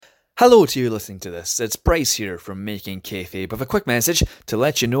Hello to you listening to this. It's Bryce here from Making Kayfabe with a quick message to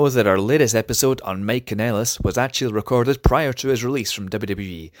let you know that our latest episode on Mike Kanellis was actually recorded prior to his release from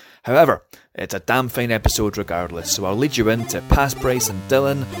WWE. However, it's a damn fine episode regardless, so I'll lead you into past Bryce and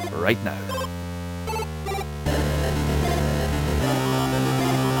Dylan right now.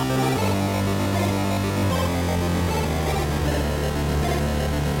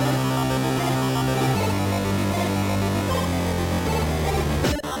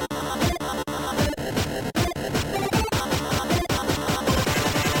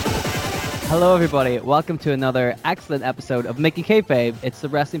 Hello, everybody. Welcome to another excellent episode of Making Kayfabe. It's the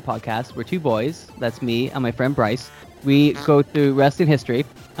wrestling podcast. We're two boys. That's me and my friend Bryce. We go through wrestling history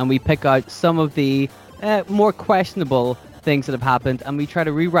and we pick out some of the more questionable things that have happened and we try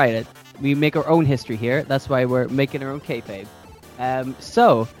to rewrite it. We make our own history here. That's why we're making our own kayfabe.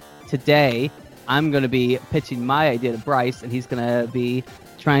 So today I'm going to be pitching my idea to Bryce, and he's going to be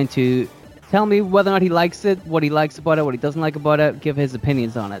trying to tell me whether or not he likes it, what he likes about it, what he doesn't like about it, give his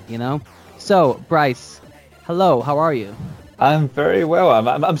opinions on it, you know? So, Bryce, hello, how are you? I'm very well.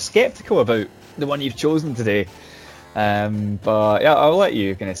 I'm skeptical about the one you've chosen today. But yeah, I'll let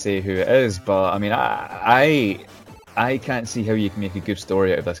you kind of say who it is. But I mean, I can't see how you can make a good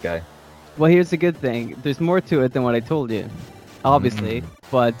story out of this guy. Well, here's the good thing. There's more to it than what I told you, obviously.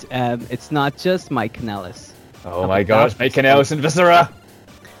 But it's not just Mike Kanellis. Oh my gosh, Mike Kanellis and Viscera!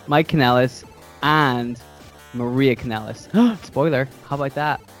 Mike Kanellis and Maria Kanellis. Spoiler, how about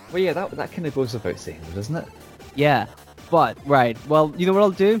that? Well, yeah, that kind of goes without saying, doesn't it? Yeah, but, right. Well, you know what I'll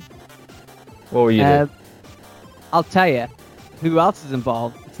do? What will you do? I'll tell you who else is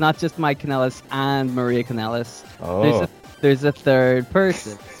involved. It's not just Mike Kanellis and Maria Kanellis. Oh. There's a third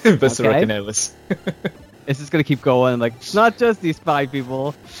person. Viscera okay? Kanellis. It's just going to keep going. Like, it's not just these five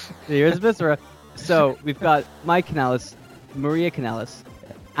people. Here's Viscera. So, we've got Mike Kanellis, Maria Kanellis,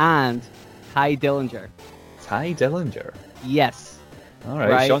 and Tye Dillinger. Tye Dillinger? Yes. All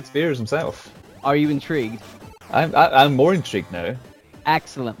right, Sean Spears himself. Are you intrigued? I'm more intrigued now.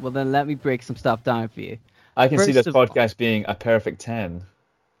 Excellent. Well, then let me break some stuff down for you. I can see this First of all, podcast being a perfect 10.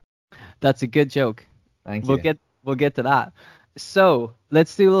 that's a good joke. Thank you. We'll get to that. So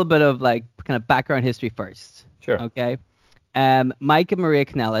let's do a little bit of like kind of background history first. Sure. Okay. Mike and Maria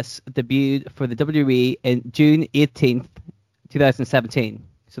Kanellis debuted for the WWE in June 18th, 2017.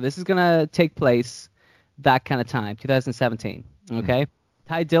 So this is gonna take place that kind of time, 2017. Okay.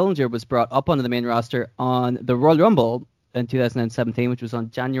 Tye Dillinger was brought up onto the main roster on the Royal Rumble in 2017, which was on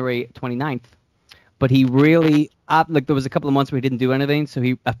January 29th. But he really, there was a couple of months where he didn't do anything, so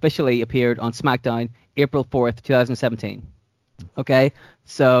he officially appeared on SmackDown April 4th, 2017. Okay,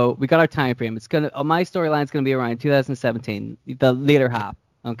 so we got our time frame. It's my storyline's gonna be around 2017, the later half.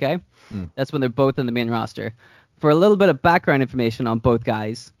 Okay, that's when they're both on the main roster. For a little bit of background information on both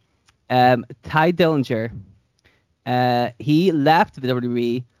guys, Tye Dillinger. He left the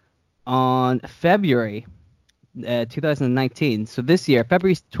WWE on February 2019. So this year,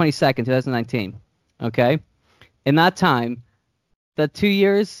 February 22nd, 2019. Okay? In that time, that 2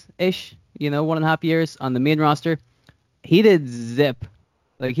 years-ish, 1.5 years on the main roster, he did zip.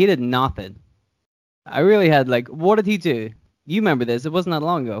 Like, he did nothing. I really had, what did he do? You remember this. It wasn't that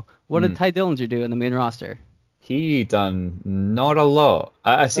long ago. What did Tye Dillinger do on the main roster? He done not a lot.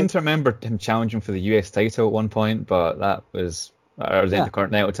 I seem to remember him challenging for the US title at one point, but that was or the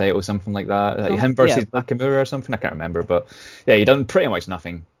Intercontinental title, something like that. Like him versus Nakamura or something. I can't remember, but yeah, he done pretty much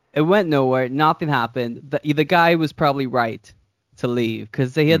nothing. It went nowhere. Nothing happened. The guy was probably right to leave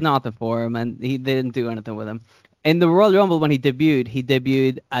because they had nothing for him, and they didn't do anything with him. In the Royal Rumble when he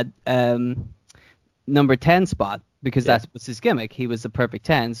debuted at number 10 spot. Because that was his gimmick. He was the perfect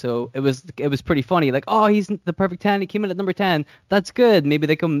 10. So it was pretty funny. Like, oh, he's the perfect 10. He came in at number 10. That's good. Maybe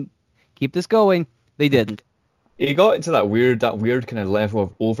they can keep this going. They didn't. He got into that weird kind of level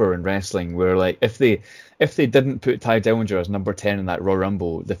of over in wrestling where, like, if they didn't put Tye Dillinger as number 10 in that Royal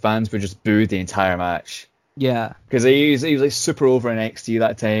Rumble, the fans would just boo the entire match. Yeah. Because he was like super over in NXT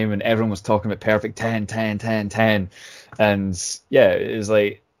that time, and everyone was talking about perfect 10, 10, 10, 10. And yeah, it was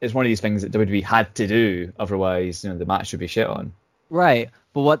like, it's one of these things that WWE had to do, otherwise, the match would be shit on. Right,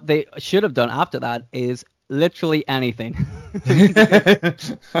 but what they should have done after that is literally anything,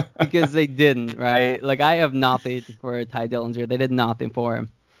 because they didn't. Right, like I have nothing for Tye Dillinger. They did nothing for him,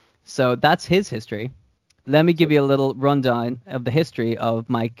 so that's his history. Let me give you a little rundown of the history of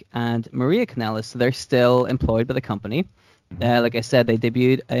Mike and Maria Kanellis. So they're still employed by the company. Like I said, they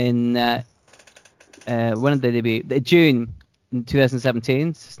debuted in when did they debut? June. In 2017,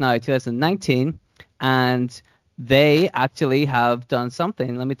 it's now 2019, and they actually have done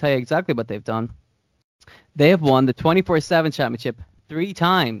something. Let me tell you exactly what they've done. They have won the 24/7 championship 3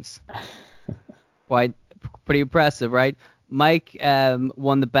 times. Quite pretty impressive, right? Mike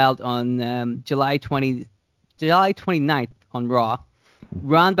won the belt on July 29th on Raw.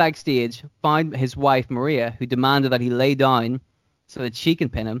 Ran backstage, found his wife Maria, who demanded that he lay down so that she can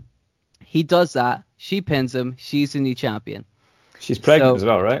pin him. He does that. She pins him. She's the new champion. She's pregnant as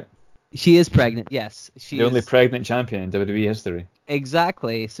well, right? She is pregnant, yes. The only pregnant champion in WWE history.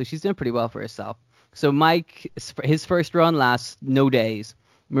 Exactly. So she's doing pretty well for herself. So Mike, his first run lasts no days.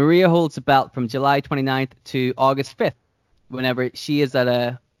 Maria holds the belt from July 29th to August 5th. Whenever she is at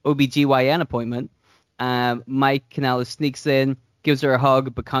a OBGYN appointment, Mike Kanellis sneaks in, gives her a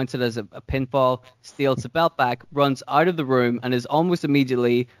hug, but counts it as a pinfall, steals the belt back, runs out of the room, and is almost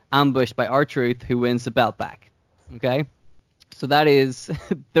immediately ambushed by R-Truth, who wins the belt back. Okay? So those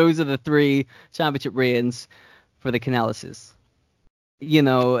are the 3 championship reigns for the Kanellises. You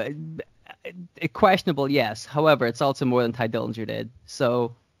know, questionable, yes. However, it's also more than Ty Dillinger did.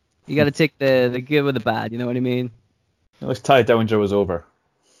 So you got to take the good with the bad, you know what I mean? At least Ty Dillinger was over.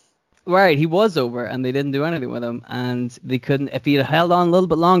 Right, he was over, and they didn't do anything with him, and they couldn't. If he had held on a little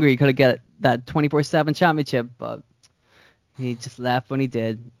bit longer, he could have got that 24/7 championship, but he just left when he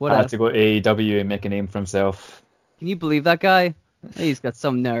did. What had to go to AEW and make a name for himself. Can you believe that guy? He's got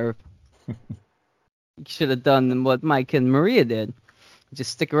some nerve. He should have done what Mike and Maria did.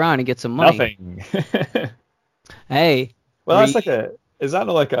 Just stick around and get some money. Nothing. Hey. Well, that's is that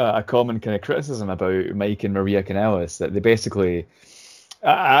not like a common kind of criticism about Mike and Maria Kanellis, that they basically,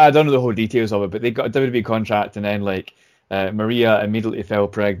 I don't know the whole details of it, but they got a WWE contract, and then like Maria immediately fell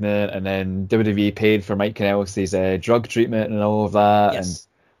pregnant, and then WWE paid for Mike Kanellis' drug treatment and all of that. Yes. And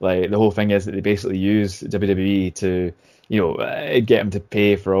like the whole thing is that they basically use WWE to, get him to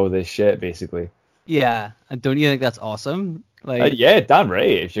pay for all this shit, basically. Yeah, and don't you think that's awesome? Like, yeah, damn right.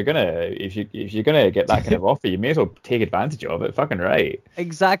 If you're gonna get that kind of offer, you may as well take advantage of it. Fucking right.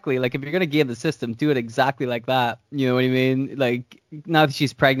 Exactly. Like, if you're gonna game the system, do it exactly like that. You know what I mean? Like, now that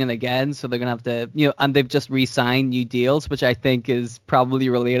she's pregnant again, so they're gonna have to, and they've just re-signed new deals, which I think is probably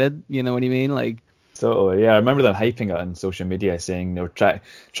related. You know what I mean? Like. So yeah, I remember them hyping it on social media, saying they were try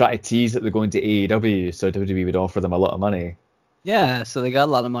to tease that they're going to AEW, so WWE would offer them a lot of money. Yeah, so they got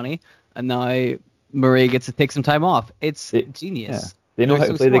a lot of money, and now Maria gets to take some time off. It's genius. Yeah. They know how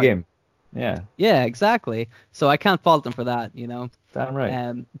to play the game. Yeah. Yeah, exactly. So I can't fault them for that, Damn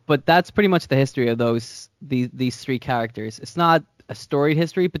right. But that's pretty much the history of these 3 characters. It's not a storied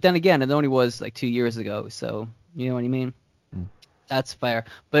history, but then again, it only was like 2 years ago, so you know what I mean? That's fair.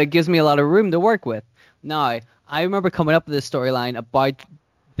 But it gives me a lot of room to work with. Now, I remember coming up with this storyline about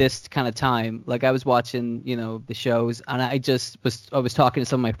this kind of time. Like, I was watching, the shows, and I was talking to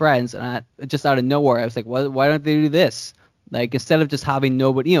some of my friends, and I just out of nowhere, I was like, why don't they do this? Like, instead of just having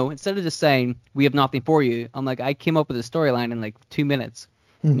nobody, instead of just saying, we have nothing for you, I'm like, I came up with a storyline in like 2 minutes.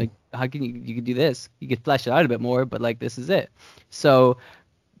 Like, how can you could do this? You could flesh it out a bit more, but like, this is it. So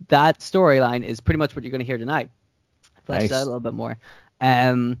that storyline is pretty much what you're going to hear tonight. Flesh it out a little bit more.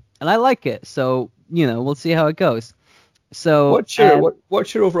 And I like it. So, we'll see how it goes. So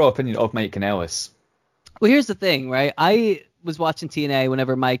what's your overall opinion of Mike Kanellis? Well, here's the thing, right? I was watching TNA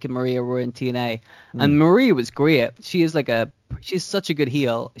whenever Mike and Maria were in TNA, and Maria was great. She's such a good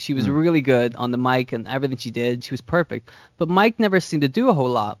heel. She was really good on the mic, and everything she did, she was perfect. But Mike never seemed to do a whole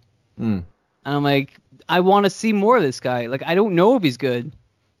lot. And I'm like, I want to see more of this guy. Like, I don't know if he's good,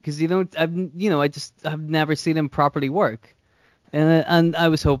 because I've never seen him properly work. And I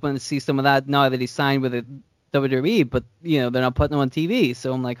was hoping to see some of that now that he's signed with the WWE, but they're not putting him on TV.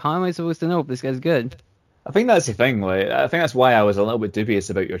 So I'm like, how am I supposed to know if this guy's good? I think that's the thing. Like, I think that's why I was a little bit dubious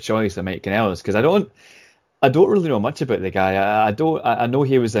about your choice of Mike Kanellis, because I don't really know much about the guy. I know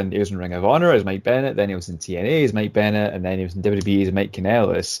he was in Ring of Honor as Mike Bennett, then he was in TNA as Mike Bennett, and then he was in WWE as Mike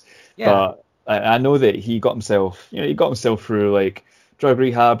Kanellis. Yeah. But I know that he got himself through like drug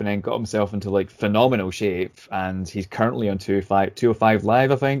rehab, and then got himself into like phenomenal shape, and he's currently on 205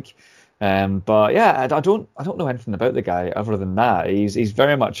 Live, I think. But yeah, I don't know anything about the guy other than that. He's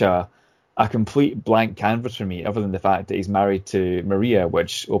very much a complete blank canvas for me, other than the fact that he's married to Maria,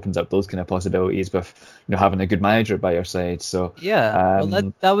 which opens up those kind of possibilities with having a good manager by your side. So yeah,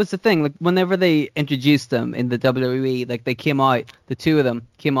 well, that was the thing. Like, whenever they introduced them in the WWE, like, they came out, the two of them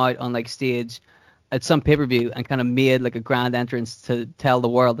came out on like stage at some pay-per-view and kind of made like a grand entrance to tell the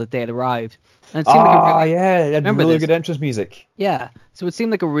world that they had arrived. And it seemed they had really good entrance music. Yeah, so it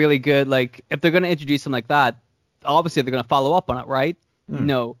seemed like a really good, like, if they're going to introduce them like that, obviously they're going to follow up on it, right?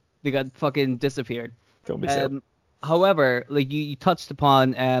 No, they got fucking disappeared. Don't be silly. However, like, you touched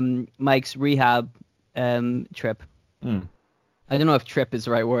upon Mike's rehab trip. I don't know if trip is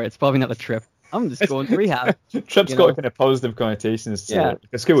the right word. It's probably not a trip. I'm just going to rehab. Trip's got kind of positive connotations to like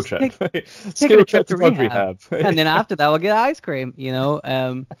a school trip. School trip to rehab. And then after that, we'll get ice cream.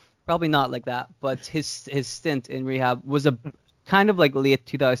 Probably not like that, but his stint in rehab was a kind of like late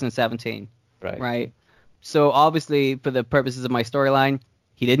 2017. Right. So obviously, for the purposes of my storyline,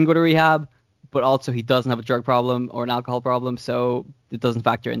 he didn't go to rehab, but also he doesn't have a drug problem or an alcohol problem, so it doesn't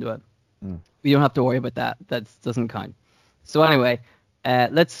factor into it. We don't have to worry about that. That doesn't count. So anyway,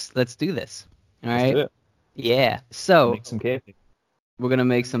 let's do this. All right. Let's do it. Yeah. So make some kayfabe. We're gonna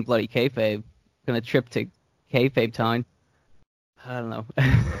make some bloody kayfabe. Gonna trip to kayfabe town. I don't know.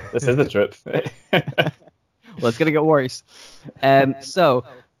 This is the trip. Well, it's gonna get worse. So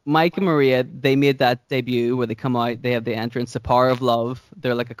Mike and Maria, they made that debut where they come out. They have the entrance, The Power of Love.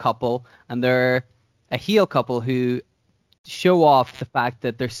 They're like a couple, and they're a heel couple who show off the fact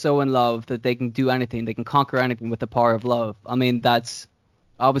that they're so in love that they can do anything. They can conquer anything with the power of love. I mean, that's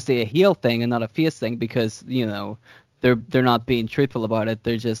obviously a heel thing and not a face thing because they're not being truthful about it.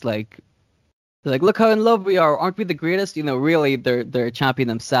 They're just like look how in love we are. Aren't we the greatest? Really they're championing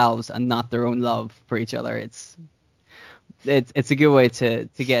themselves and not their own love for each other. It's a good way to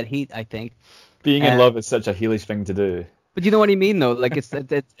get heat, I think. Being in love is such a heelish thing to do. But you know what I mean, though? Like, it's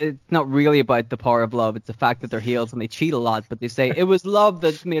not really about the power of love. It's the fact that they're heels and they cheat a lot. But they say, it was love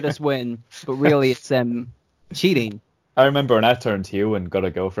that made us win. But really, it's them cheating. I remember when I turned heel and got a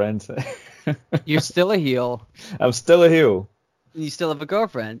girlfriend. You're still a heel. I'm still a heel. You still have a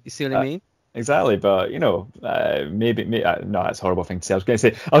girlfriend. You see what I mean? Exactly, but maybe no, that's a horrible thing to say. I was going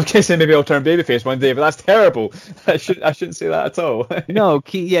to say maybe I'll turn babyface one day, but that's terrible. I shouldn't say that at all. No,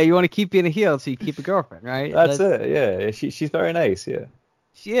 you want to keep being a heel, so you keep a girlfriend, right? That's it. Yeah, she's very nice. Yeah,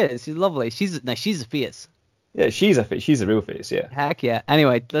 she is. She's lovely. She's a face. Yeah, she's a real face. Yeah. Heck yeah.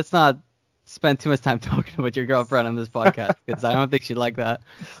 Anyway, let's not spend too much time talking about your girlfriend on this podcast because I don't think she'd like that.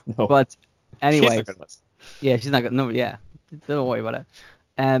 No. But anyway, she's not gonna listen. Yeah, she's not gonna. No, yeah, don't worry about it.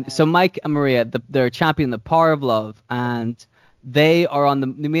 So Mike and Maria, they're championing the power of love, and they are on the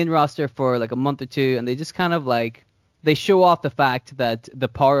main roster for like a month or two, and they just kind of like they show off the fact that the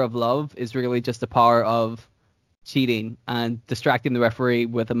power of love is really just the power of cheating and distracting the referee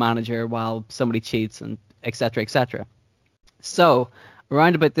with a manager while somebody cheats and etc. etc. So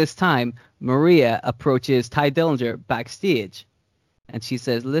around about this time, Maria approaches Ty Dillinger backstage, and she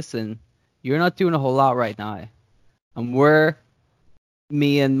says, "Listen, you're not doing a whole lot right now, and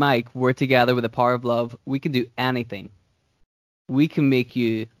me and Mike, we're together with the power of love. We can do anything. We can make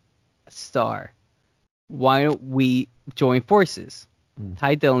you a star. Why don't we join forces?"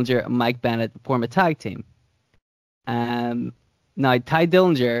 Ty Dillinger and Mike Bennett form a tag team. Now, Ty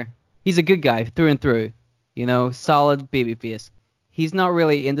Dillinger, he's a good guy through and through. Solid babyface. He's not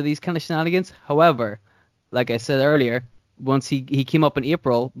really into these kind of shenanigans. However, like I said earlier, once he came up in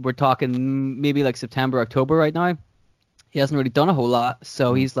April, we're talking maybe like September, October right now. He hasn't really done a whole lot,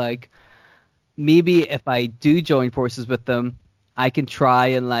 so he's like, maybe if I do join forces with them, I can try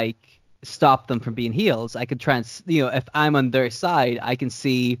and like stop them from being heels. I could try and, if I'm on their side, I can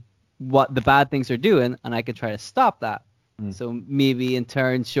see what the bad things are doing, and I can try to stop that. So maybe in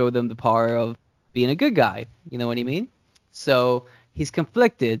turn show them the power of being a good guy. You know what I mean? So he's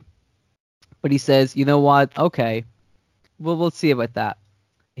conflicted, but he says, you know what? Okay, we'll see about that.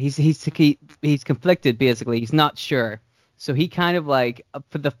 He's conflicted basically. He's not sure. So he kind of like,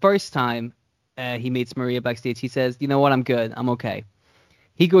 for the first time he meets Maria backstage, he says, you know what, I'm good. I'm okay.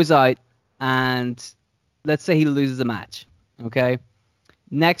 He goes out and let's say he loses a match. Okay.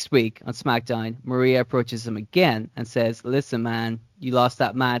 Next week on SmackDown, Maria approaches him again and says, listen, man, you lost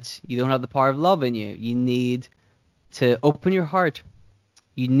that match. You don't have the power of love in you. You need to open your heart.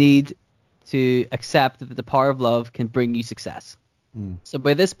 You need to accept that the power of love can bring you success. So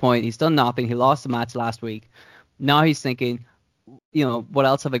by this point, he's done nothing. He lost the match last week. Now he's thinking, what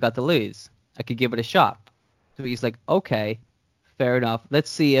else have I got to lose? I could give it a shot. So he's like, okay, fair enough.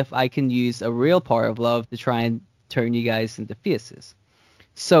 Let's see if I can use a real power of love to try and turn you guys into faces.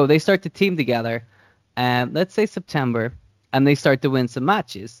 So they start to team together, let's say September, and they start to win some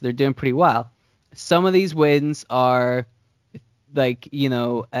matches. They're doing pretty well. Some of these wins are like, Ty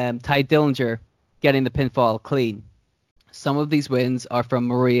Dillinger getting the pinfall clean. Some of these wins are from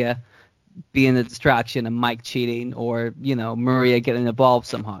Maria being a distraction and Mike cheating, or Maria getting involved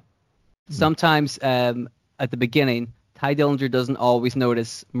somehow. Sometimes at the beginning, Ty Dillinger doesn't always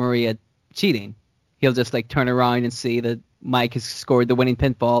notice Maria cheating. He'll just like turn around and see that Mike has scored the winning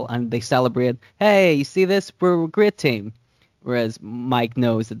pinfall, and they celebrate. Hey, you see this? We're a great team. Whereas Mike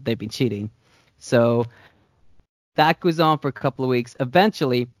knows that they've been cheating. So that goes on for a couple of weeks.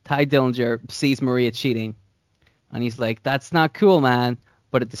 Eventually, Ty Dillinger sees Maria cheating, and he's like, "That's not cool, man."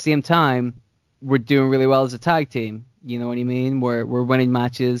 But at the same time, we're doing really well as a tag team. You know what I mean? We're winning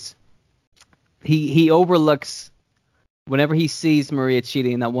matches. He overlooks whenever he sees Maria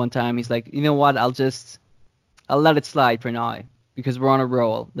cheating that one time. He's like, you know what? I'll let it slide for now because we're on a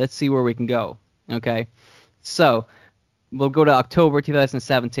roll. Let's see where we can go. Okay, so we'll go to October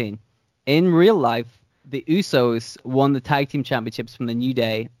 2017. In real life, the Usos won the tag team championships from the New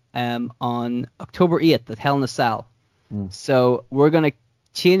Day on October 8th at Hell in a Cell. So we're gonna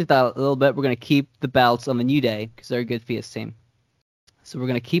change that a little bit. We're going to keep the belts on the New Day because they're a good face team. So we're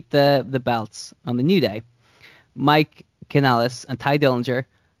going to keep the belts on the New Day. Mike Kanellis and Ty Dillinger,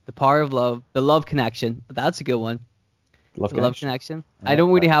 the Power of Love, the Love Connection. That's a good one. Love Connection. I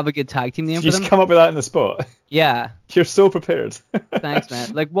don't really have a good tag team name for them. You just come up with that in the spot. Yeah. You're so prepared. Thanks,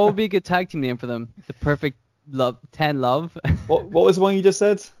 man. Like, what would be a good tag team name for them? The Perfect Love, 10 Love. What was the one you just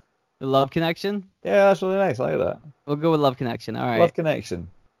said? The Love Connection. Yeah, that's really nice. I like that. We'll go with Love Connection. All right. Love Connection.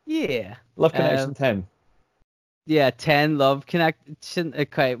 Yeah. Love Connection 10. Yeah, 10 Love Connection.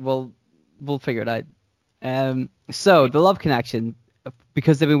 Okay, we'll figure it out. So the Love Connection,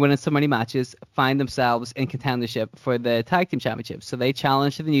 because they've been winning so many matches, find themselves in contendership for the tag team championship. So they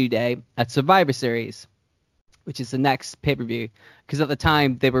challenge the New Day at Survivor Series, which is the next pay-per-view. Because at the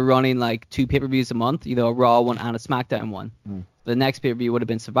time they were running like 2 pay-per-views a month, a Raw one and a SmackDown one. The next pay-per-view would have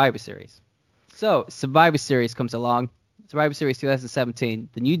been Survivor Series. So Survivor Series comes along. Survivor Series 2017,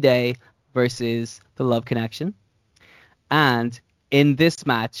 the New Day versus the Love Connection. And in this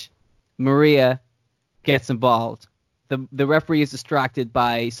match, Maria gets involved. The referee is distracted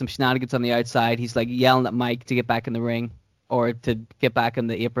by some shenanigans on the outside. He's like yelling at Mike to get back in the ring or to get back in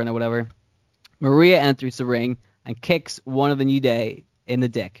the apron or whatever. Maria enters the ring and kicks one of the New Day in the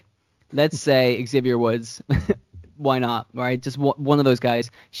dick. Let's say Xavier Woods. Why not? Right? Just one of those guys.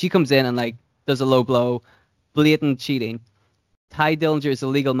 She comes in and like does a low blow, blatant cheating. Ty Dillinger is a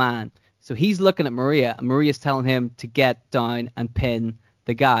legal man. So he's looking at Maria, and Maria's telling him to get down and pin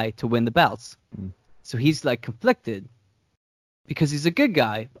the guy to win the belts. So he's like conflicted because he's a good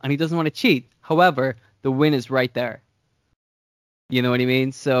guy and he doesn't want to cheat. However, the win is right there. You know what I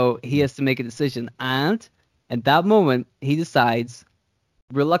mean? So he has to make a decision. And at that moment, he decides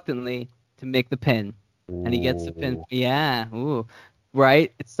reluctantly to make the pin. And he gets the pin. Yeah. Ooh.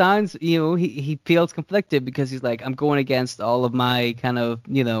 Right? It sounds, he feels conflicted because he's like, I'm going against all of my kind of,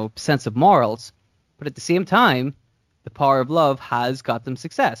 sense of morals. But at the same time, the Power of Love has got them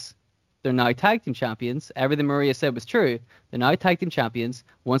success. They're now tag team champions. Everything Maria said was true. They're now tag team champions.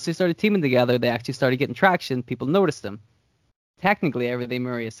 Once they started teaming together, they actually started getting traction. People noticed them. Technically, everything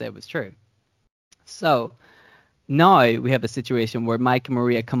Maria said was true. So now we have a situation where Mike and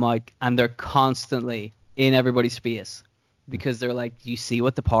Maria come out and they're constantly in everybody's face because they're like, you see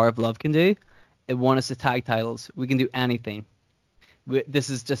what the Power of Love can do? It won us the tag titles. We can do anything. This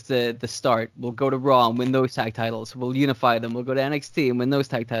is just the start. We'll go to Raw and win those tag titles. We'll unify them. We'll go to NXT and win those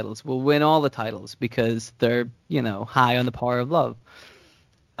tag titles. We'll win all the titles because they're, high on the Power of Love.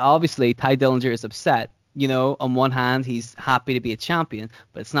 Obviously, Ty Dillinger is upset. On one hand, he's happy to be a champion,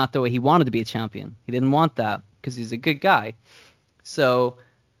 but it's not the way he wanted to be a champion. He didn't want that because he's a good guy. So,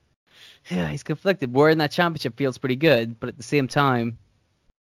 yeah, he's conflicted. Wearing that championship feels pretty good, but at the same time,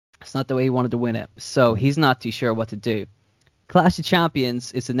 it's not the way he wanted to win it. So he's not too sure what to do. Clash of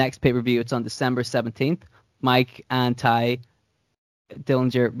Champions is the next pay-per-view. It's on December 17th. Mike and Ty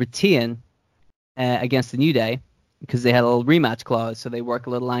Dillinger retain against the New Day because they had a little rematch clause, so they work a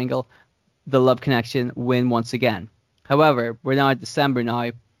little angle. The Love Connection win once again. However, we're now at December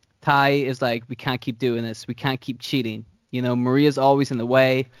now. Ty is like, we can't keep doing this. We can't keep cheating. Maria's always in the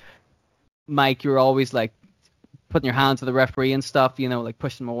way. Mike, you're always like putting your hands to the referee and stuff, like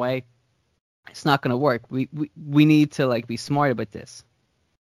pushing him away. It's not going to work. We need to like be smart about this.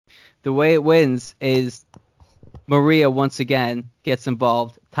 The way it wins is Maria once again gets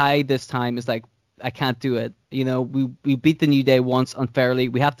involved. Ty this time is like, I can't do it. We beat the New Day once unfairly.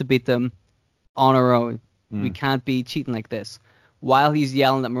 We have to beat them on our own. We can't be cheating like this. While he's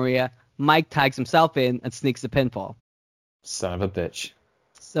yelling at Maria, Mike tags himself in and sneaks the pinfall. Son of a bitch.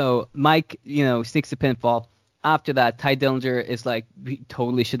 So Mike, sneaks the pinfall. After that, Ty Dillinger is like, we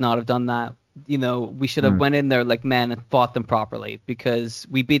totally should not have done that. We should have went in there like men and fought them properly because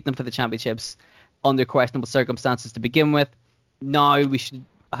we beat them for the championships under questionable circumstances to begin with. Now we should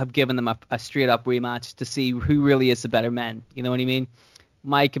have given them a straight up rematch to see who really is the better men. You know what I mean?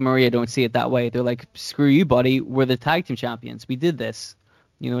 Mike and Maria don't see it that way. They're like, screw you, buddy. We're the tag team champions. We did this.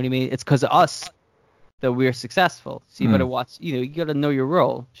 You know what I mean? It's because of us that we're successful. So you better watch, you got to know your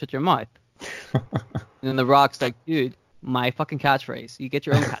role. Shut your mouth. And then The Rock's like, dude, my fucking catchphrase. You get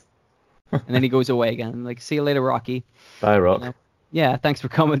your own catchphrase. And then he goes away again. I'm like, see you later, Rocky. Bye, Rock. Yeah, thanks for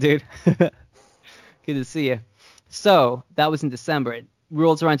coming, dude. Good to see you. So that was in December. It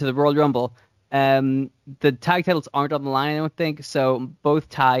rolls around to the Royal Rumble. The tag titles aren't on the line, I don't think. So both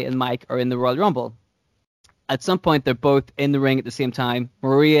Ty and Mike are in the Royal Rumble. At some point, they're both in the ring at the same time.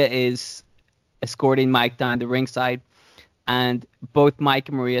 Maria is escorting Mike down the ringside, and both Mike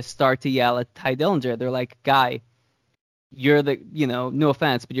and Maria start to yell at Ty Dillinger. They're like, "Guy, you're the, no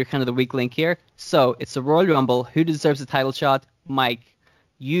offense, but you're kind of the weak link here. So it's a Royal Rumble. Who deserves a title shot? Mike.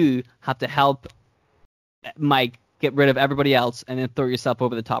 You have to help Mike get rid of everybody else and then throw yourself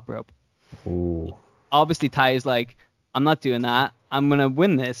over the top rope." Ooh. Obviously, Ty is like, "I'm not doing that. I'm going to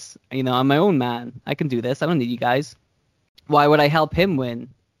win this. I'm my own man. I can do this. I don't need you guys. Why would I help him win?"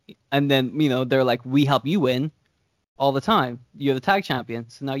 And then, they're like, "We help you win all the time. You're the tag champion.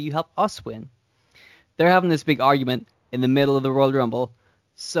 So now you help us win." They're having this big argument in the middle of the Royal Rumble.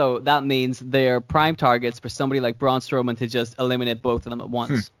 So that means they're prime targets for somebody like Braun Strowman to just eliminate both of them at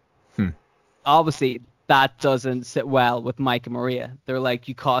once. Obviously, that doesn't sit well with Mike and Maria. They're like,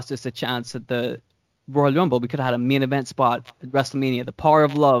 "You cost us a chance at the Royal Rumble. We could have had a main event spot at WrestleMania. The Power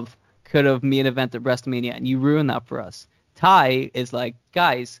of Love could have main event at WrestleMania, and you ruined that for us." Ty is like,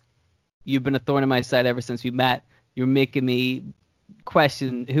 "Guys, you've been a thorn in my side ever since we met. You're making me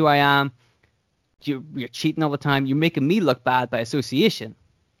question who I am. You're cheating all the time. You're making me look bad by association.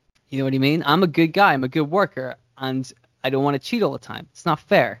 You know what I mean? I'm a good guy. I'm a good worker, and I don't want to cheat all the time. It's not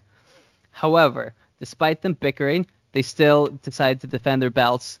fair." However, despite them bickering, they still decided to defend their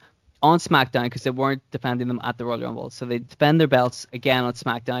belts on SmackDown because they weren't defending them at the Royal Rumble. So they defend their belts again on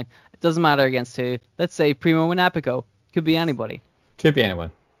SmackDown. It doesn't matter against who. Let's say Primo and Epico. Could be anybody. Could be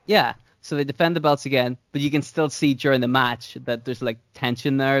anyone. Yeah. So they defend the belts again, but you can still see during the match that there's like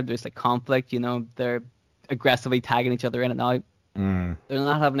tension there. There's like conflict. They're aggressively tagging each other in and out. They're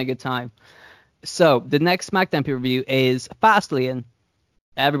not having a good time. So the next SmackDown pay-per-view is Fastlane.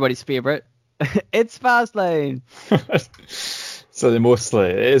 Everybody's favorite. It's Fastlane. So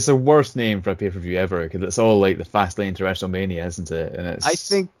it's the worst name for a pay-per-view ever because it's all like the Fastlane to WrestleMania, isn't it? And I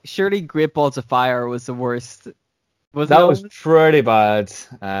think surely Great Balls of Fire was the worst. That was pretty bad.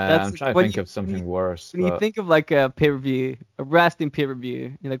 I'm trying to think of something worse. When you think of like a pay-per-view, a wrestling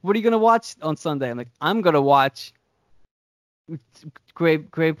pay-per-view, you're like, "What are you gonna watch on Sunday?" I'm like, "I'm gonna watch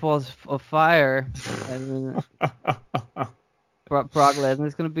Great Balls of Fire." And Brock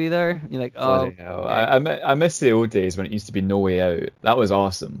Lesnar's gonna be there. You're like, "Oh." I miss the old days when it used to be No Way Out. That was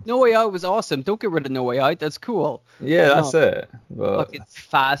awesome. No Way Out was awesome. Don't get rid of No Way Out. That's cool. Yeah, that's it. But look, it's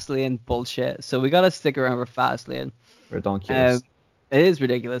Fastlane bullshit. So we gotta stick around for Fastlane. Ridiculous. It is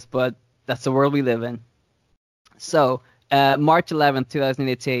ridiculous, but that's the world we live in. So March 11th,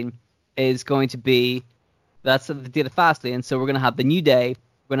 2018 is going to be, that's the date of Fastlane. So we're going to have the New Day,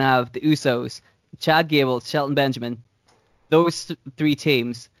 we're going to have the Usos, Chad Gable, Shelton Benjamin. Those three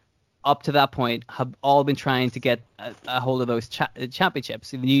teams up to that point have all been trying to get a hold of those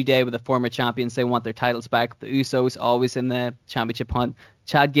championships. The New Day were the former champions. They want their titles back. The Usos always in the championship hunt.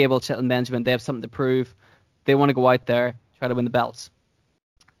 Chad Gable, Shelton Benjamin, they have something to prove. They want to go out there, try to win the belts.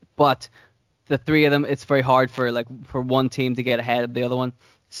 But the three of them, it's very hard for one team to get ahead of the other one.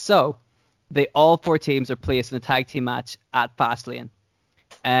 So all four teams are placed in a tag team match at Fastlane.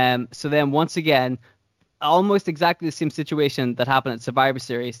 So then once again, almost exactly the same situation that happened at Survivor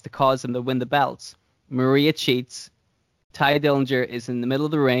Series to cause them to win the belts. Maria cheats. Ty Dillinger is in the middle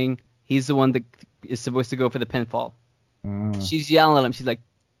of the ring. He's the one that is supposed to go for the pinfall. She's yelling at him. She's like,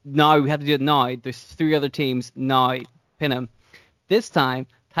 "No, we have to do it now. There's three other teams. Now, pin him." This time,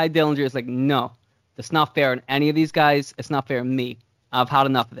 Ty Dillinger is like, "No, that's not fair on any of these guys. It's not fair on me. I've had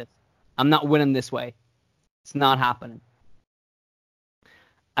enough of this. I'm not winning this way. It's not happening."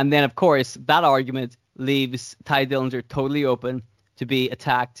 And then, of course, that argument leaves Ty Dillinger totally open to be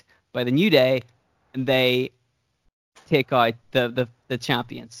attacked by the New Day, and they take out the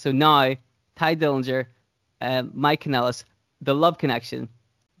champions. So now, Ty Dillinger, Mike Kanellis, the Love Connection,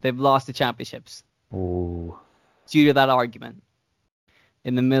 they've lost the championships. Ooh. Due to that argument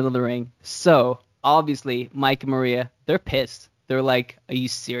in the middle of the ring. So, obviously, Mike and Maria, they're pissed. They're like, "Are you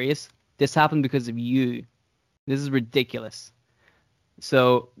serious? This happened because of you. This is ridiculous."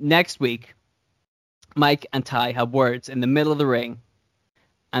 So, next week, Mike and Ty have words in the middle of the ring,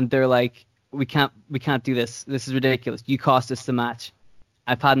 and they're like, we can't do this. This is ridiculous. You cost us the match.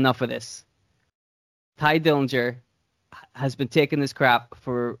 I've had enough of this." Ty Dillinger has been taking this crap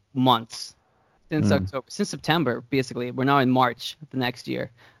for months. Since September, basically. We're now in March of the next year.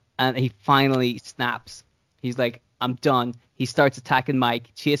 And he finally snaps. He's like, "I'm done." He starts attacking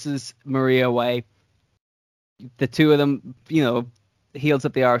Mike, chases Maria away. The two of them, heels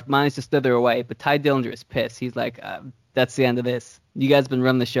up they are, manage to slither away. But Ty Dillinger is pissed. He's like, "That's the end of this. You guys have been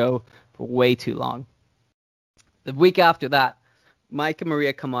running the show for way too long." The week after that, Mike and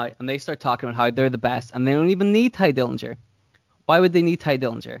Maria come out and they start talking about how they're the best and they don't even need Ty Dillinger. Why would they need Ty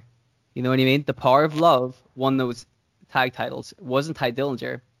Dillinger? You know what I mean? The Power of Love won those tag titles. It wasn't Ty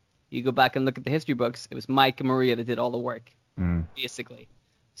Dillinger. You go back and look at the history books. It was Mike and Maria that did all the work, basically.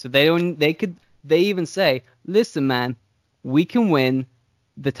 So they even say, listen, man, we can win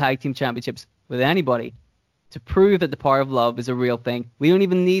the tag team championships with anybody to prove that the Power of Love is a real thing. We don't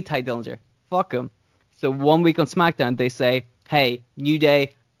even need Ty Dillinger. Fuck him. So 1 week on SmackDown, they say, hey, New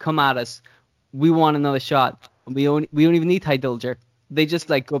Day, come at us. We want another shot. We don't even need Ty Dillinger. They just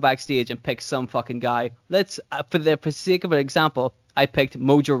like go backstage and pick some fucking guy. Let's, for the sake of an example, I picked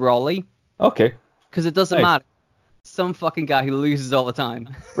Mojo Rawley. Okay. Because it doesn't matter. Some fucking guy who loses all the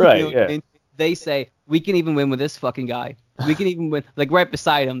time. Right, you know what I mean? They say, we can even win with this fucking guy. We can even win, like right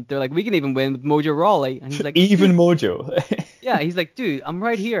beside him. They're like, we can even win with Mojo Rawley. And he's like, even Mojo. Yeah, he's like, dude, I'm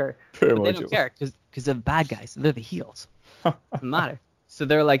right here. Poor but they don't care because they're the bad guys. They're the heels. Doesn't matter. So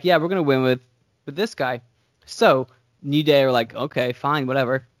they're like, yeah, we're going to win with this guy. So New Day are like, okay, fine,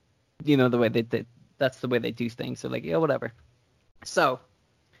 whatever. You know, the way that's the way they do things. So like, yeah, whatever. So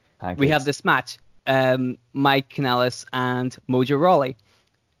we have this match, Mike Kanellis and Mojo Rawley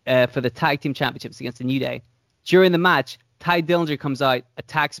for the tag team championships against the New Day. During the match, Ty Dillinger comes out,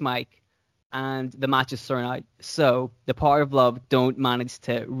 attacks Mike, and the match is thrown out. So the Power of Love don't manage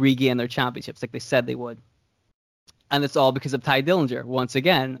to regain their championships like they said they would. And it's all because of Ty Dillinger. Once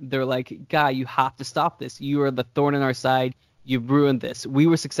again, they're like, guy, you have to stop this. You are the thorn in our side. You've ruined this. We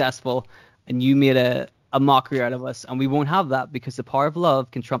were successful, and you made a mockery out of us, and we won't have that because the Power of Love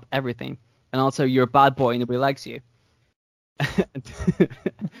can trump everything. And also, you're a bad boy, and nobody likes you.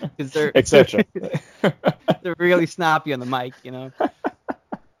 Etc. They're really snappy on the mic, you know.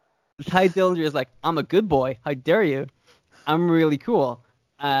 Ty Dillinger is like, I'm a good boy. How dare you? I'm really cool.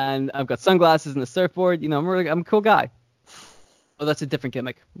 And I've got sunglasses and a surfboard. You know, I'm a cool guy. Oh, that's a different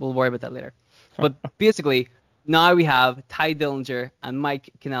gimmick. We'll worry about that later. But basically, now we have Ty Dillinger and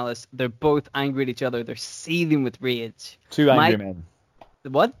Mike Kanellis. They're both angry at each other. They're seething with rage. Two angry men.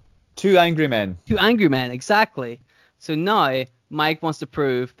 What? Two angry men. Two angry men, exactly. So now Mike wants to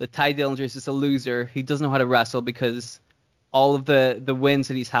prove that Ty Dillinger is just a loser. He doesn't know how to wrestle because all of the wins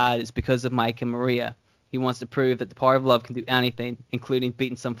that he's had is because of Mike and Maria. He wants to prove that the Power of Love can do anything, including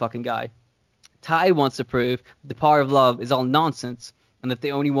beating some fucking guy. Ty wants to prove that the Power of Love is all nonsense and that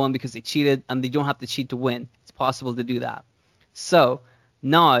they only won because they cheated and they don't have to cheat to win. It's possible to do that. So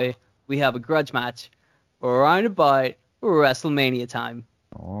now we have a grudge match around about WrestleMania time.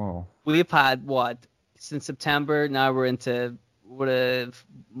 Oh. We've had, since September, now we're into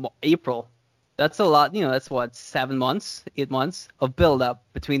April. That's a lot, you know, that's 8 months of build-up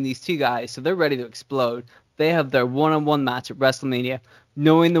between these two guys. So they're ready to explode. They have their one-on-one match at WrestleMania.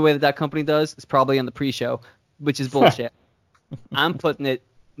 Knowing the way that company does, it's probably on the pre-show, which is bullshit. I'm putting it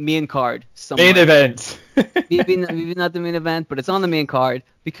main card somewhere. Main event. maybe not the main event, but it's on the main card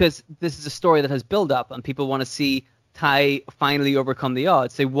because this is a story that has build-up and people want to see Ty finally overcome the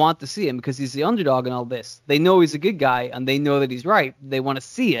odds. They want to see him because he's the underdog in all this. They know he's a good guy and they know that he's right. They want to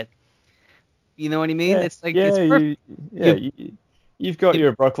see it. You know what I mean? Yeah, it's like it's perfect. You've got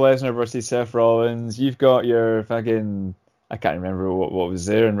your Brock Lesnar versus Seth Rollins. You've got your fucking, I can't remember what was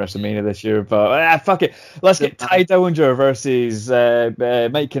there in WrestleMania this year, but fuck it. Let's get Ty Dillinger versus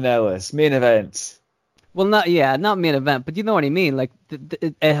Mike Kanellis main event. Well, not main event, but you know what I mean. Like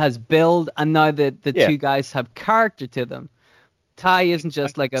it has build, and now the two guys have character to them. Ty isn't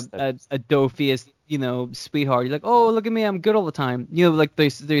just like a doofy, you know, sweetheart. You're like, oh, look at me, I'm good all the time. You know, like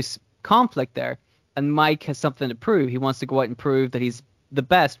there's conflict there, and Mike has something to prove. He wants to go out and prove that he's the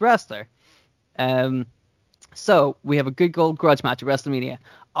best wrestler. So we have a good gold grudge match at WrestleMania.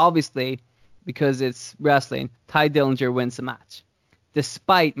 Obviously, because it's wrestling, Ty Dillinger wins the match,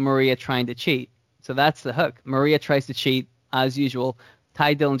 despite Maria trying to cheat. So that's the hook. Maria tries to cheat as usual.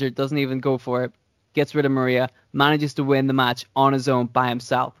 Ty Dillinger doesn't even go for it. Gets rid of Maria, manages to win the match on his own by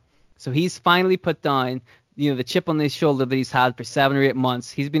himself. So he's finally put down, you know, the chip on his shoulder that he's had for 7 or 8 months.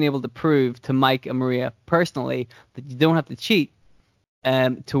 He's been able to prove to Mike and Maria personally that you don't have to cheat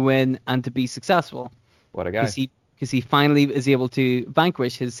to win and to be successful. What a guy. Because he finally is able to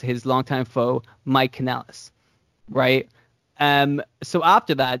vanquish his longtime foe, Mike Kanellis. Right? So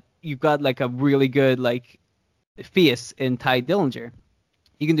after that, you've got like a really good like face in Ty Dillinger.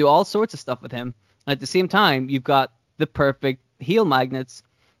 You can do all sorts of stuff with him. And at the same time, you've got the perfect heat magnets,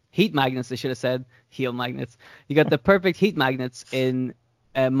 I should have said, heel magnets. You got the perfect heat magnets in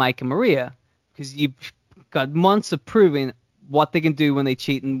Mike and Maria, because you've got months of proving what they can do when they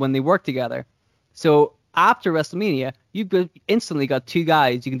cheat and when they work together. So after WrestleMania, you've instantly got two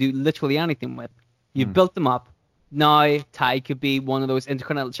guys you can do literally anything with. You've built them up. Now, Ty could be one of those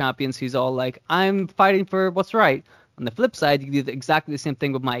Intercontinental champions who's all like, I'm fighting for what's right. On the flip side, you can do exactly the same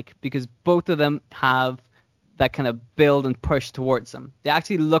thing with Mike, because both of them have that kind of build and push towards them. They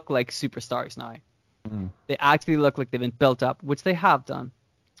actually look like superstars now. They actually look like they've been built up, which they have done.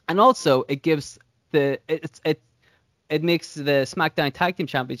 And also, it gives it makes the SmackDown Tag Team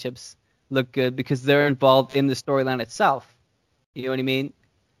Championships look good because they're involved in the storyline itself. You know what I mean?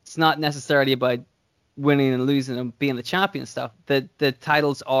 It's not necessarily about winning and losing and being the champion stuff. The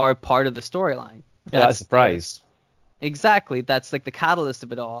titles are part of the storyline. That's the prize. Exactly. That's like the catalyst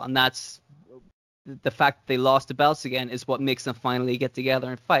of it all, and that's the fact that they lost the belts again is what makes them finally get together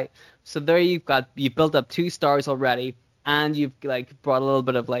and fight. So there you've built up 2 stars already, and you've like brought a little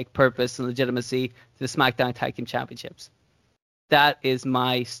bit of like purpose and legitimacy to the SmackDown Tag Team Championships. That is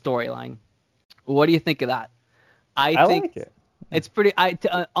my storyline. What do you think of that? I think like it. It's pretty.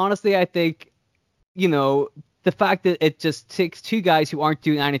 Honestly, I think, you know, the fact that it just takes 2 guys who aren't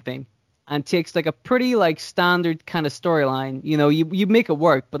doing anything and takes like a pretty like standard kind of storyline. You know, you make it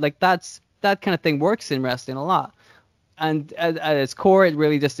work, but like that kind of thing works in wrestling a lot. And at its core, it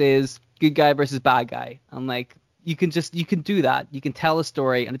really just is good guy versus bad guy. And like you can do that. You can tell a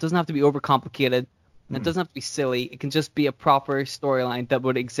story, and it doesn't have to be overcomplicated. And it doesn't have to be silly. It can just be a proper storyline that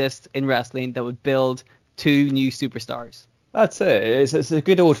would exist in wrestling that would build 2 new superstars. That's it. It's a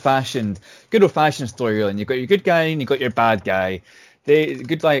good old fashioned storyline. You've got your good guy and you've got your bad guy.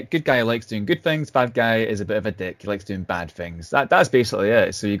 Good guy likes doing good things. Bad guy is a bit of a dick. He likes doing bad things. That's basically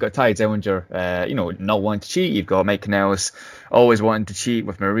it. So you've got Ty Dillinger, not wanting to cheat. You've got Mike Kanellis always wanting to cheat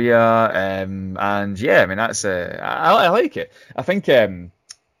with Maria. And yeah, I mean that's I like it. I think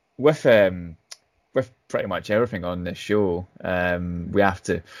with pretty much everything on this show, we have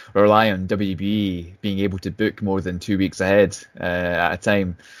to rely on WB being able to book more than 2 weeks ahead at a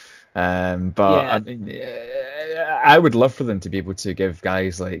time. But yeah. I mean, I would love for them to be able to give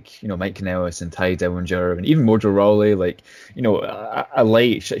guys like, Mike Kanellis and Ty Dillinger and even Mojo Rawley, like, a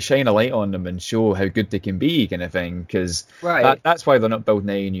light, shine a light on them and show how good they can be, kind of thing. Because that's why they're not building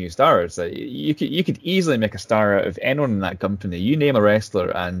any new stars. Like, you could easily make a star out of anyone in that company. You name a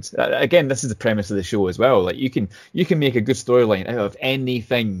wrestler, and again, this is the premise of the show as well. Like, you can make a good storyline out of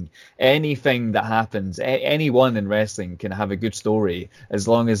anything that happens. Anyone in wrestling can have a good story as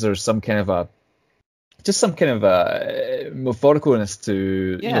long as there's some kind of a methodicalness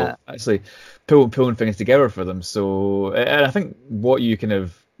to actually pulling things together for them. So, and I think what you kind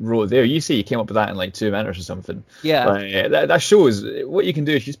of wrote there, you say you came up with that in like 2 minutes or something. Yeah. That shows what you can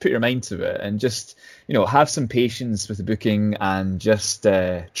do if you just put your mind to it and just have some patience with the booking and just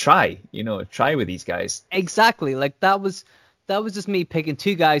try with these guys. Exactly. Like that was just me picking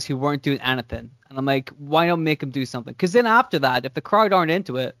 2 guys who weren't doing anything, and I'm like, why not make them do something? Because then after that, if the crowd aren't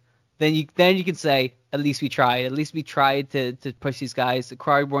into it, then you can say, at least we tried. At least we tried to push these guys. The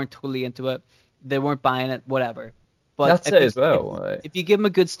crowd weren't totally into it. They weren't buying it, whatever. But that's it as well. If you give them a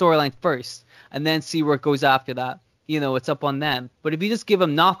good storyline first and then see where it goes after that, it's up on them. But if you just give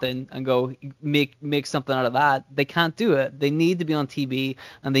them nothing and go make something out of that, they can't do it. They need to be on TV,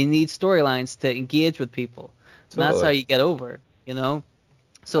 and they need storylines to engage with people. Totally. And that's how you get over,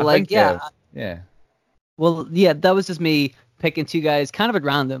 So yeah. Well, yeah, that was just me picking 2 guys kind of at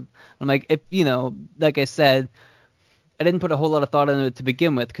random. I'm like, if like I said, I didn't put a whole lot of thought into it to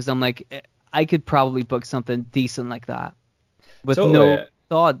begin with, because I'm like, I could probably book something decent like that with no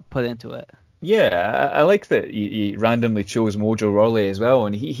thought put into it. Yeah, I like that you randomly chose Mojo Rawley as well,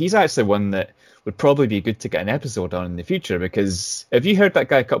 and he's actually one that would probably be good to get an episode on in the future, because have you heard that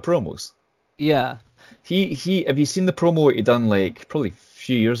guy cut promos? Yeah. He have you seen the promo he done like probably a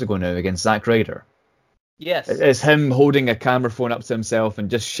few years ago now against Zack Ryder? Yes. It's him holding a camera phone up to himself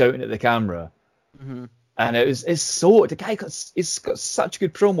and just shouting at the camera. Mm-hmm. And the guy he's got such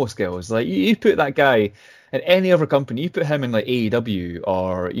good promo skills. Like you put that guy in any other company, you put him in like AEW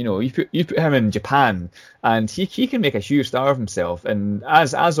or you put him in Japan, and he can make a huge star of himself. And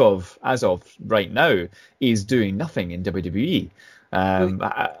as of right now, he's doing nothing in WWE. It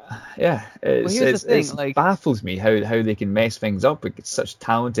baffles me how they can mess things up with such a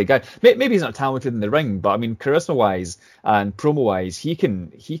talented guy. Maybe he's not talented in the ring, but I mean, charisma wise and promo wise, he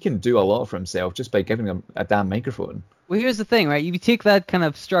can do a lot for himself just by giving him a damn microphone. Well, here's the thing, right? You take that kind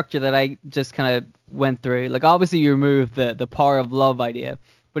of structure that I just kind of went through. Like, obviously, you remove the power of love idea,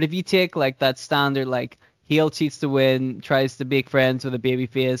 but if you take like that standard, like heel cheats to win, tries to make friends with a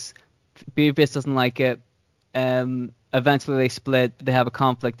babyface doesn't like it. Eventually they split, they have a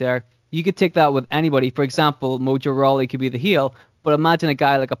conflict there. You could take that with anybody. For example, Mojo Rawley could be the heel, but imagine a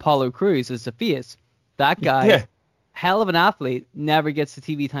guy like Apollo Crews as the face. That guy, hell of an athlete, never gets the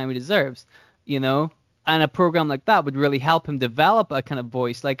TV time he deserves, And a program like that would really help him develop a kind of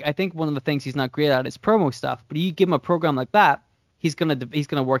voice. Like, I think one of the things he's not great at is promo stuff. But you give him a program like that, he's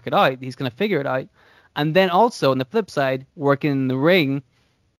gonna work it out. He's gonna figure it out. And then also on the flip side, working in the ring,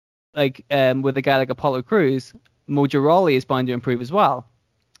 like with a guy like Apollo Crews, Mojo Rawley is bound to improve as well.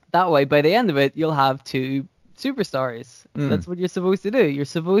 That way, by the end of it, you'll have 2 superstars. That's what you're supposed to do. You're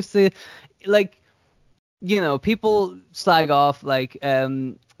supposed to, like, people slag off like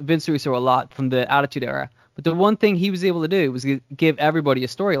Vince Russo a lot from the Attitude Era, but the one thing he was able to do was give everybody a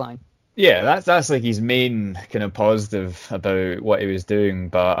storyline. Yeah, that's like his main kind of positive about what he was doing.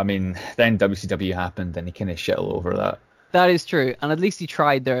 But I mean, then WCW happened, and he kind of shit all over that. That is true, and at least he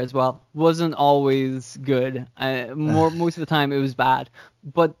tried there as well. Wasn't always good. Most of the time it was bad.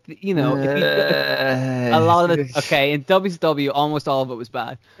 But if a lot of it, okay, in WCW, almost all of it was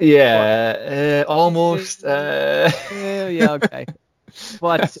bad. Yeah, almost. Yeah, okay.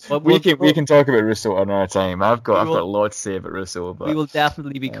 But we can talk about Russo another time. I've got a lot to say about Russo. But we will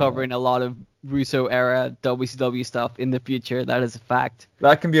definitely be covering a lot of Russo era WCW stuff in the future. That is a fact.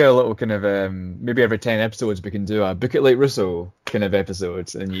 That can be a little kind of maybe every 10 episodes we can do a book it like Russo kind of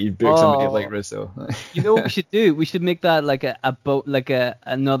episodes, and you book somebody like Russo. You know what we should do? We should make that like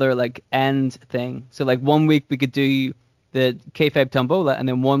another like end thing. So like 1 week we could do the Kayfabe Tombola, and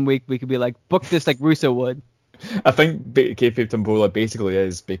then 1 week we could be like book this like Russo would. I think Kayfabe Tombola basically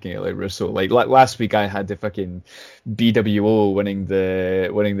is making it like Russo. Like last week, I had the fucking BWO winning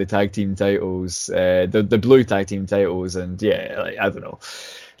the tag team titles, the blue tag team titles, and yeah, like, I don't know.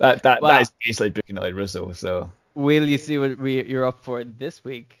 That is basically booking it like Russo. So will you see what you're up for this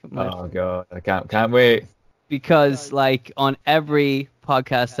week? Oh god, I can't wait. Because like on every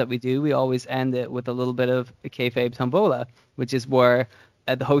podcast that we do, we always end it with a little bit of a Kayfabe Tombola, which is where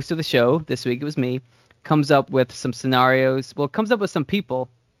the host of the show, this week it was me, comes up with some scenarios. Well, comes up with some people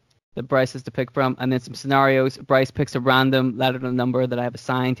that Bryce has to pick from, and then some scenarios. Bryce picks a random letter and number that I have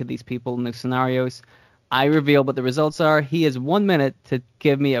assigned to these people in the scenarios. I reveal what the results are. He has 1 minute to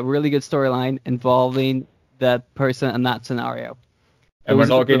give me a really good storyline involving that person and that scenario. And we're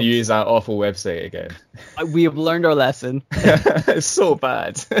not going to use that awful website again. We have learned our lesson. It's so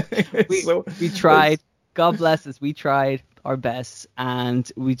bad. We tried. God bless us. We tried our best,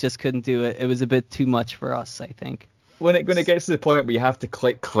 and we just couldn't do it. It was a bit too much for us, I think. When it gets to the point where you have to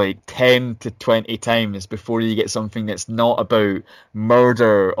click like 10 to 20 times before you get something that's not about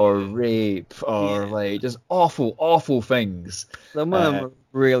murder or rape or like just awful things. Some of them were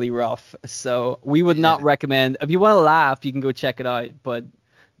really rough, so we would not recommend. If you want to laugh, you can go check it out, but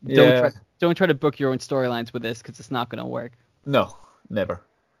don't try to book your own storylines with this because it's not going to work. No, never.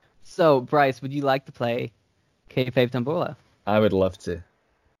 So, Bryce, would you like to play Kayfabe Tombola? I would love to.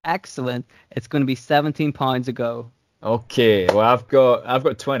 Excellent. It's going to be £17 a go. Okay. Well, I've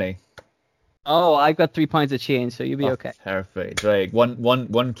got 20. Oh, I've got £3 of change, so you'll be okay. Perfect. Right. One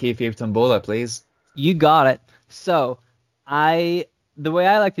Kayfabe Tombola, please. You got it. So, the way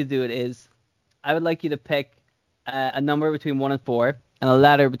I like to do it is, I would like you to pick a number between 1 and 4 and a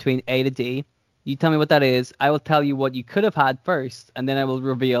letter between A to D. You tell me what that is. I will tell you what you could have had first, and then I will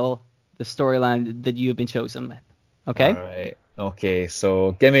reveal the storyline that you have been chosen with. Okay? All right. Okay.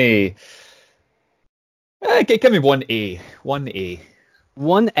 So give me 1A. 1A.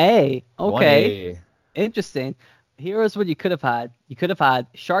 1A. Okay. 1A. Interesting. Here's what you could have had. You could have had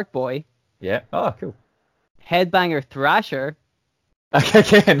Shark Boy. Yeah. Oh, cool. Headbanger Thrasher.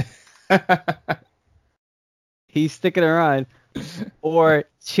 Again. He's sticking around. Or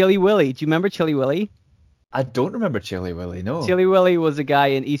Chili Willy. Do you remember Chili Willy? I don't remember Chili Willy, no. Chili Willy was a guy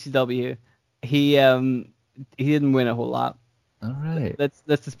in ECW. He didn't win a whole lot. All right. Let's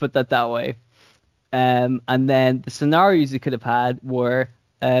just put that way. And then the scenarios you could have had were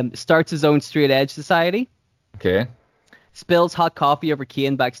starts his own straight edge society. Okay. Spills hot coffee over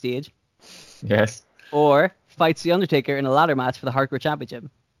Kane backstage. Yes. Or fights The Undertaker in a ladder match for the Hardcore Championship.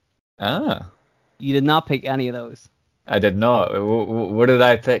 Ah. You did not pick any of those. I did not. What did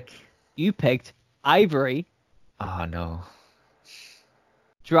I pick? You picked Ivory. Oh, no.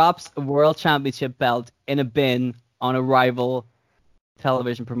 Drops a World Championship belt in a bin on a rival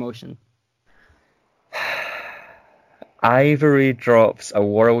television promotion. Ivory drops a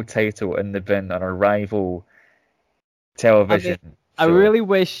world title in the bin on a rival television. I really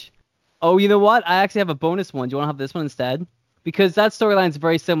wish... Oh, you know what? I actually have a bonus one. Do you want to have this one instead? Because that storyline is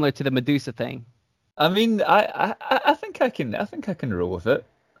very similar to the Medusa thing. I mean, I think I can roll with it.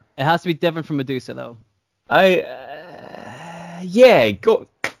 It has to be different from Medusa, though. Yeah, go.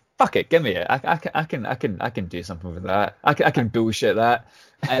 Fuck it, give me it. I can do something with that. I can bullshit that.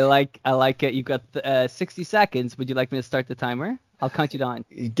 I like it. You've got 60 seconds. Would you like me to start the timer? I'll count you down.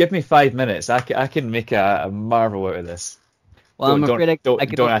 Give me 5 minutes. I can make a marvel out of this. Well, I'm afraid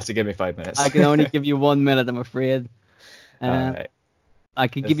don't ask to give me 5 minutes. I can only give you 1 minute, I'm afraid. All right. I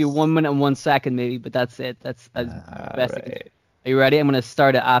could give you 1 minute and 1 second maybe, but that's it. That's as best. Right. Are you ready? I'm going to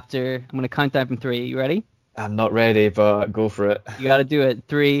start it after. I'm going to count down from 3. You ready? I'm not ready, but go for it. You got to do it.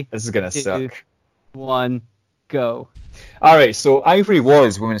 3. This is going to 2, suck. 1, go. All right, so Ivory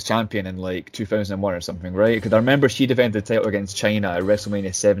was women's champion in like 2001 or something, right? Because I remember she defended the title against China at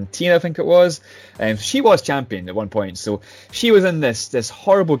WrestleMania 17, I think it was. She was champion at one point, so she was in this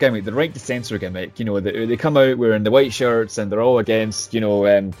horrible gimmick, the right to censor gimmick. You know, they come out wearing the white shirts and they're all against,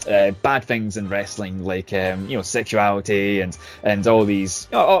 bad things in wrestling, like sexuality and all these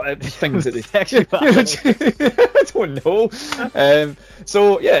things that they I don't know.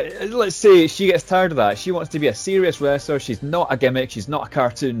 So yeah, let's say she gets tired of that. She wants to be a serious wrestler. She's not a gimmick. She's not a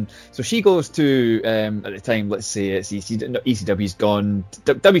cartoon. So she goes to at the time, let's say it's ECW's gone,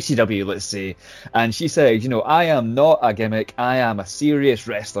 WCW, let's say, and she says, I am not a gimmick. I am a serious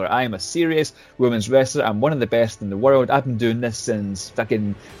wrestler. I am a serious women's wrestler. I'm one of the best in the world. I've been doing this since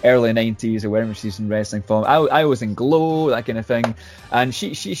fucking early 90s or wherever she's in wrestling from. I was in Glow, that kind of thing, and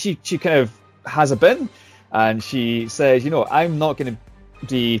she kind of has a bin, and she says, I'm not going to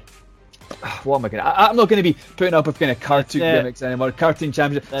be. What am I going to? I'm not going to be putting up with kind of cartoon gimmicks anymore. Cartoon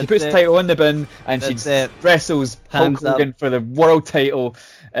championship. She puts the title in the bin and she wrestles Hulk Hogan for the world title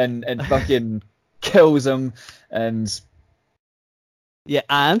and fucking kills him and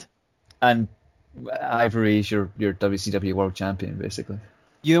Ivory is your WCW world champion basically.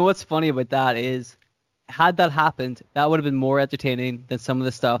 You know what's funny about that is, had that happened, that would have been more entertaining than some of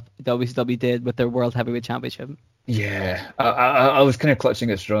the stuff WCW did with their World Heavyweight Championship. Yeah, I was kind of clutching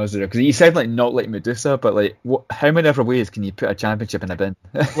at straws there because you said not like Medusa, but like how many other ways can you put a championship in a bin?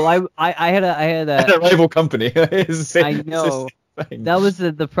 Well, I had a rival company. I know. That was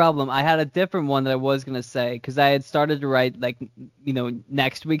the problem. I had a different one that I was gonna say because I had started to write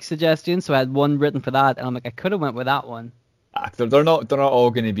next week's suggestions, so I had one written for that, and I'm like, I could have went with that one. They're not all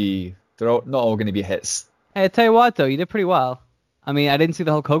gonna be hits. Hey, I tell you what though, you did pretty well. I mean, I didn't see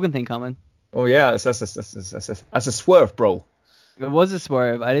the Hulk Hogan thing coming. Oh yeah, that's a swerve, bro. It was a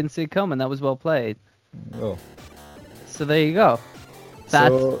swerve. I didn't see it coming. That was well played. Oh. So there you go.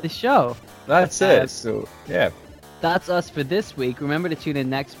 That's the show. That's it. So yeah. That's us for this week. Remember to tune in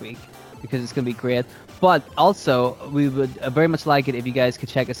next week because it's going to be great. But also, we would very much like it if you guys could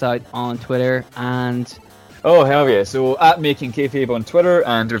check us out on Twitter and... Oh, hell yeah. So, at Making Kayfabe on Twitter,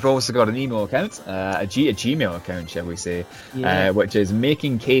 and we've also got an email account, a Gmail account, shall we say, which is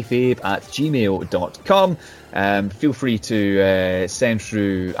makingkayfabe@gmail.com. Feel free to send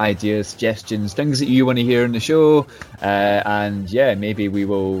through ideas, suggestions, things that you want to hear in the show, and yeah, maybe we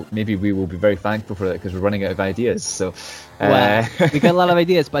will be very thankful for it because we're running out of ideas. So, well, we got a lot of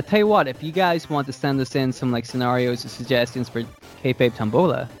ideas, but I tell you what, if you guys want to send us in some scenarios or suggestions for Kayfabe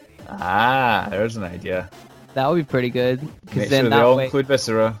Tombola, there's an idea. That would be pretty good. Make sure they all include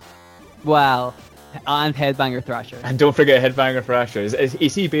Viscera. Well, and Headbanger Thrasher. And don't forget Headbanger Thrasher.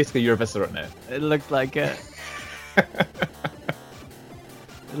 Is he basically your Viscera now? It looks like it. It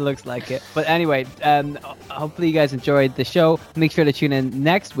looks like it. But anyway, hopefully you guys enjoyed the show. Make sure to tune in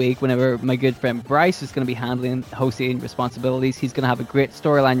next week whenever my good friend Bryce is going to be handling hosting responsibilities. He's going to have a great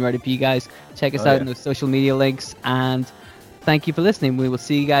storyline ready for you guys. Check us out in those social media links. And thank you for listening. We will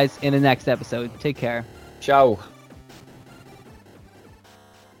see you guys in the next episode. Take care. Ciao.